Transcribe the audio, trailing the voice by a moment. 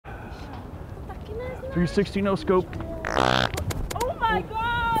360 no scope. Oh my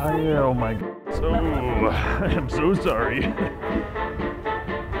god! Oh my god. Oh, I am so sorry.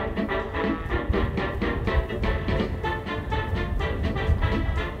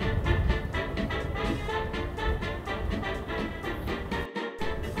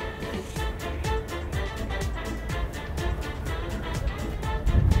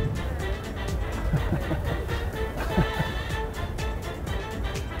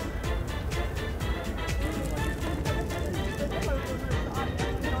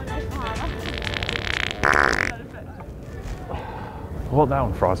 Well, that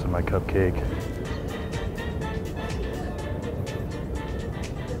one frosted my cupcake.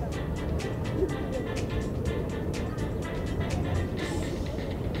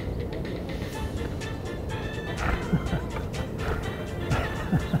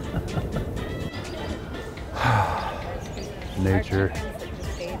 Nature.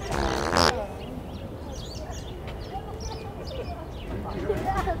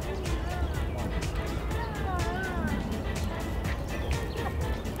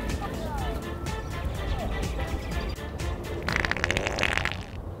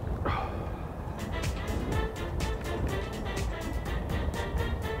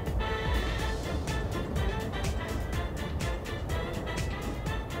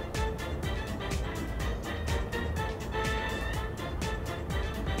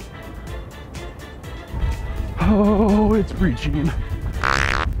 Oh, it's reaching.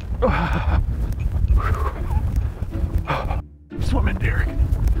 Swimming, Derek.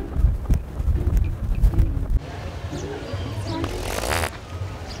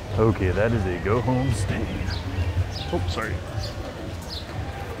 Okay, that is a go home stain. Oh, sorry.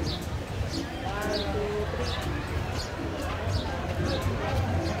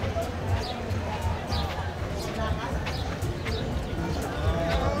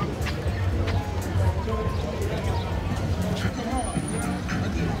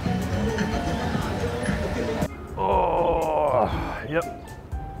 Yep.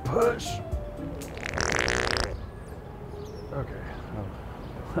 Push. Okay.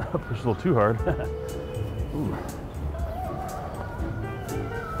 Oh. Push a little too hard. Ooh.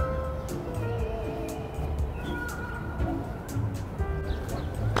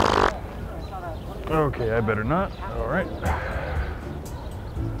 Okay, I better not. All right.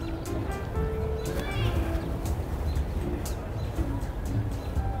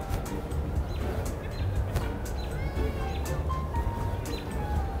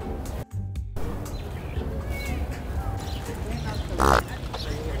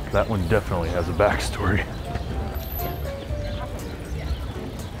 That one definitely has a backstory.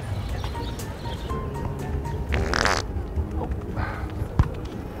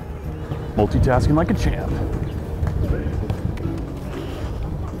 Multitasking like a champ.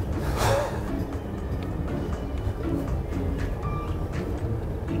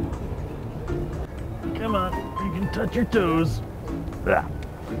 Come on, you can touch your toes. Ah.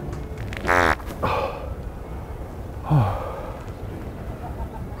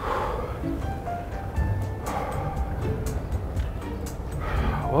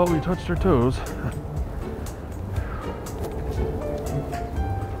 Well, we touched our toes.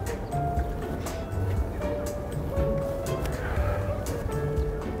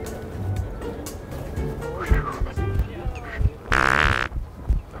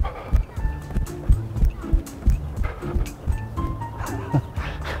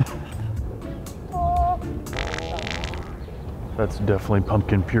 That's definitely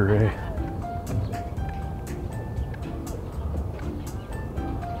pumpkin puree.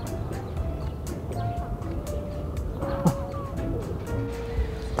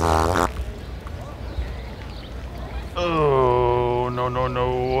 Oh, no, no,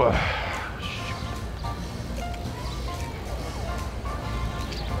 no.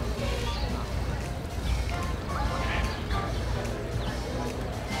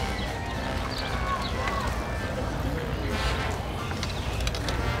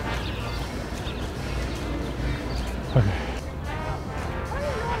 Okay.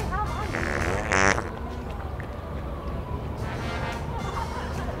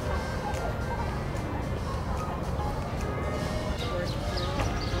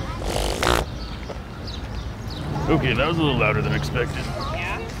 Okay, that was a little louder than expected.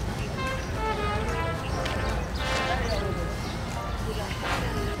 Yeah.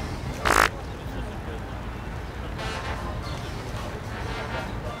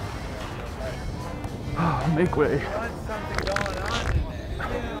 Make way.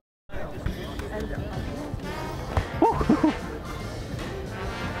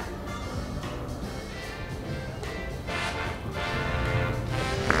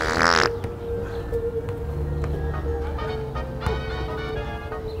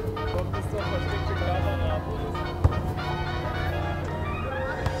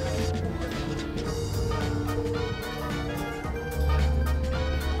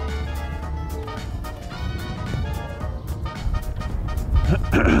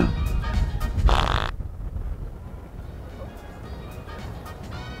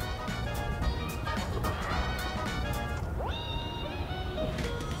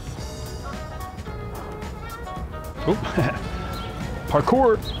 Oh,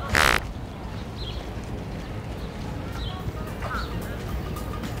 parkour.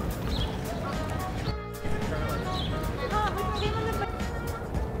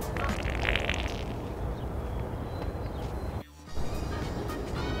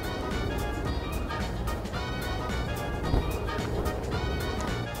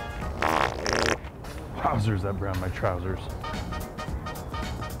 Wowzers, that browned my trousers.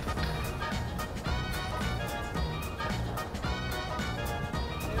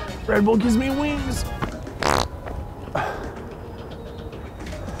 Red Bull gives me wings.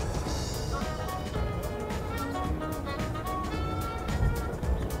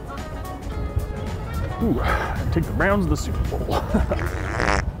 Ooh, take the Browns to the Super Bowl.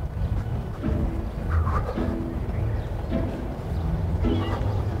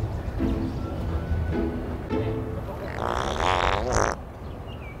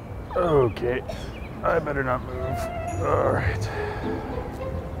 Okay, I better not move. All right.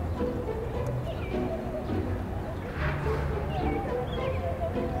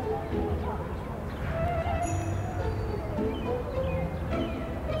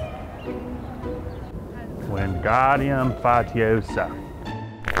 Wingardium Fatiosa.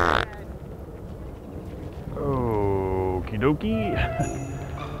 Okie dokie.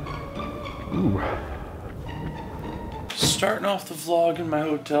 Ooh. Starting off the vlog in my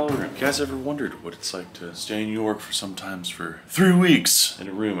hotel room. You guys ever wondered what it's like to stay in New York for sometimes for 3 weeks in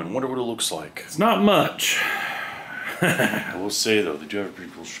a room and wonder what it looks like? It's not much. I will say though, they do have a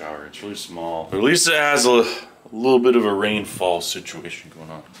pretty cool shower. It's really small. But at least it has a little bit of a rainfall situation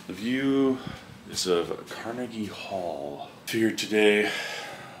going on. The view is of Carnegie Hall. Figured today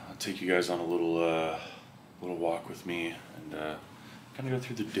I'll take you guys on a little walk with me and kind of go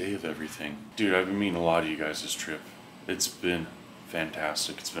through the day of everything. Dude, I've been meeting a lot of you guys this trip. It's been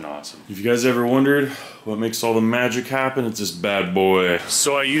fantastic. It's been awesome. If you guys ever wondered what makes all the magic happen, it's this bad boy.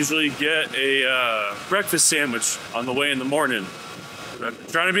 So I usually get a breakfast sandwich on the way in the morning. I'm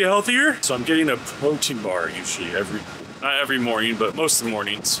trying to be healthier, so I'm getting a protein bar usually not every morning, but most of the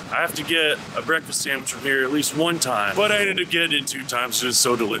mornings. I have to get a breakfast sandwich from here at least one time, but I ended up getting it 2 times because it's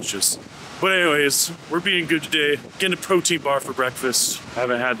so delicious. But anyways, we're being good today. Getting a protein bar for breakfast. I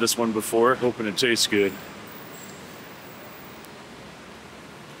haven't had this one before. Hoping it tastes good.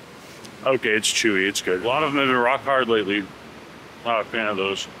 Okay, it's chewy, it's good. A lot of them have been rock hard lately. Not a fan of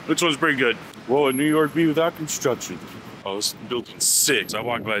those. This one's pretty good. Will a New York be without construction? Oh, this building's sick. I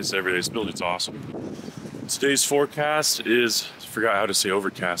walk by this every day. This building's awesome. Today's forecast is, I forgot how to say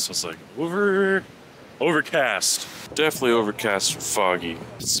overcast. I was like, overcast. Definitely overcast and foggy.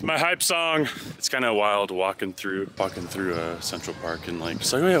 It's my hype song. It's kind of wild walking through Central Park and like,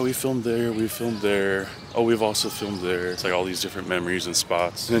 it's like, oh yeah, we filmed there, we filmed there. Oh, we've also filmed there. It's like all these different memories and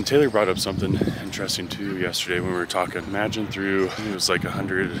spots. And then Taylor brought up something interesting too yesterday when we were talking. Imagine through, I think it was like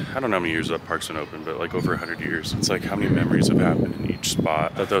 100, I don't know how many years that park's been open, but like over 100 years. It's like how many memories have happened in each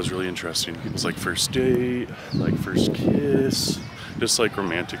spot. I thought that was really interesting. It was like first date, like first kiss, just like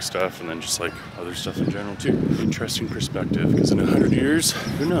romantic stuff, and then just like other stuff in general too. Interesting perspective, because in 100 years,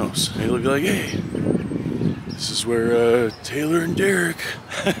 who knows? Maybe they'll be like, hey, this is where Taylor and Derek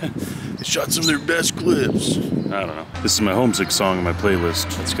they shot some of their best clips. I don't know. This is my homesick song on my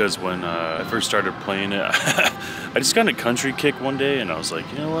playlist. That's because when I first started playing it, I just got a country kick one day, and I was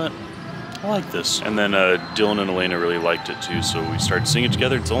like, you know what? I like this. And then Dylan and Elena really liked it too, so we started singing it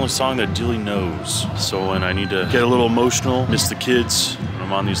together. It's the only song that Dilly knows. So when I need to get a little emotional, miss the kids, when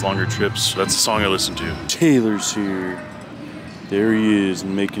I'm on these longer trips, that's the song I listen to. Taylor's here. There he is,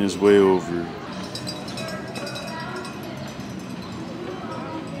 making his way over.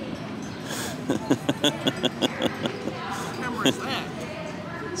 What camera is that?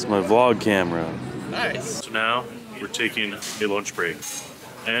 It's my vlog camera. Nice. So now we're taking a lunch break.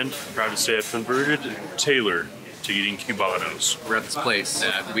 And proud to say I've converted Taylor to eating Cubanos. We're at this place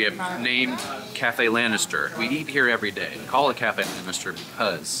we have named Cafe Lannister. We eat here every day. We call it Cafe Lannister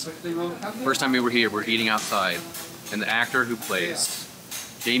because first time we were here, we're eating outside, and the actor who plays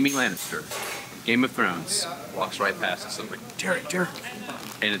Jaime Lannister, Game of Thrones, walks right past us. I'm like, Derek.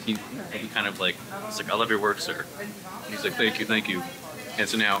 And he kind of like, he's like, I love your work, sir. And he's like, thank you. And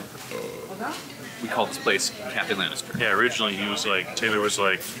so now we call this place Cafe Lannister. Yeah, originally he was like, Taylor was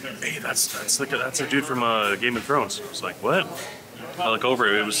like, hey, that's a dude from Game of Thrones. I was like, what? I look over,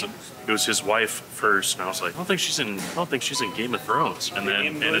 it was his wife first, and I was like, I don't think she's in Game of Thrones. And then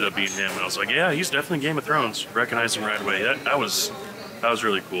it ended up being him, and I was like, yeah, he's definitely in Game of Thrones. Recognized him right away. That was That was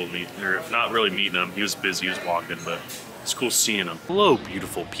really cool or not really meeting him. He was busy, he was walking, but it's cool seeing him. Hello,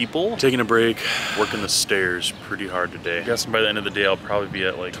 beautiful people. Taking a break, working the stairs pretty hard today. I'm guessing by the end of the day, I'll probably be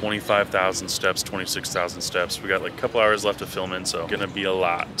at like 25,000 steps, 26,000 steps. We got like a couple hours left of filming, so gonna be a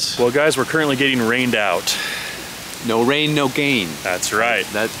lot. Well, guys, we're currently getting rained out. No rain, no gain. That's right.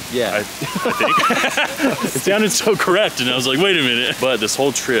 Yeah. I think. It sounded so correct, and I was like, wait a minute. But this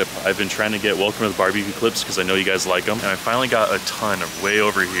whole trip, I've been trying to get Welcome to the Barbecue clips because I know you guys like them. And I finally got a ton of way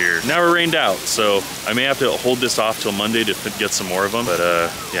over here. Now we're rained out, so I may have to hold this off till Monday to get some more of them. But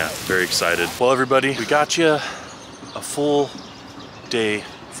yeah, very excited. Well, everybody, we got you a full day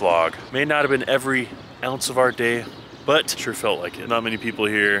vlog. May not have been every ounce of our day, but sure felt like it. Not many people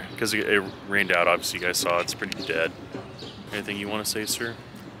here because it rained out. Obviously, you guys saw it's pretty dead. Anything you want to say, sir?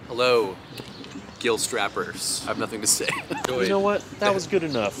 Hello, gill strappers. I have nothing to say. You know what? That was good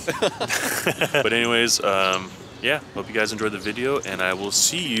enough. But anyways, yeah, hope you guys enjoyed the video, and I will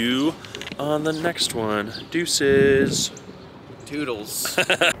see you on the next one. Deuces. Toodles.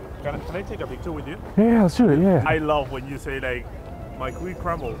 Can I take a picture with you? Yeah, let's do it, yeah. I love when you say like, my quick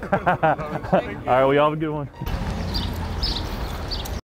crumble. All right, well, y'all have a good one.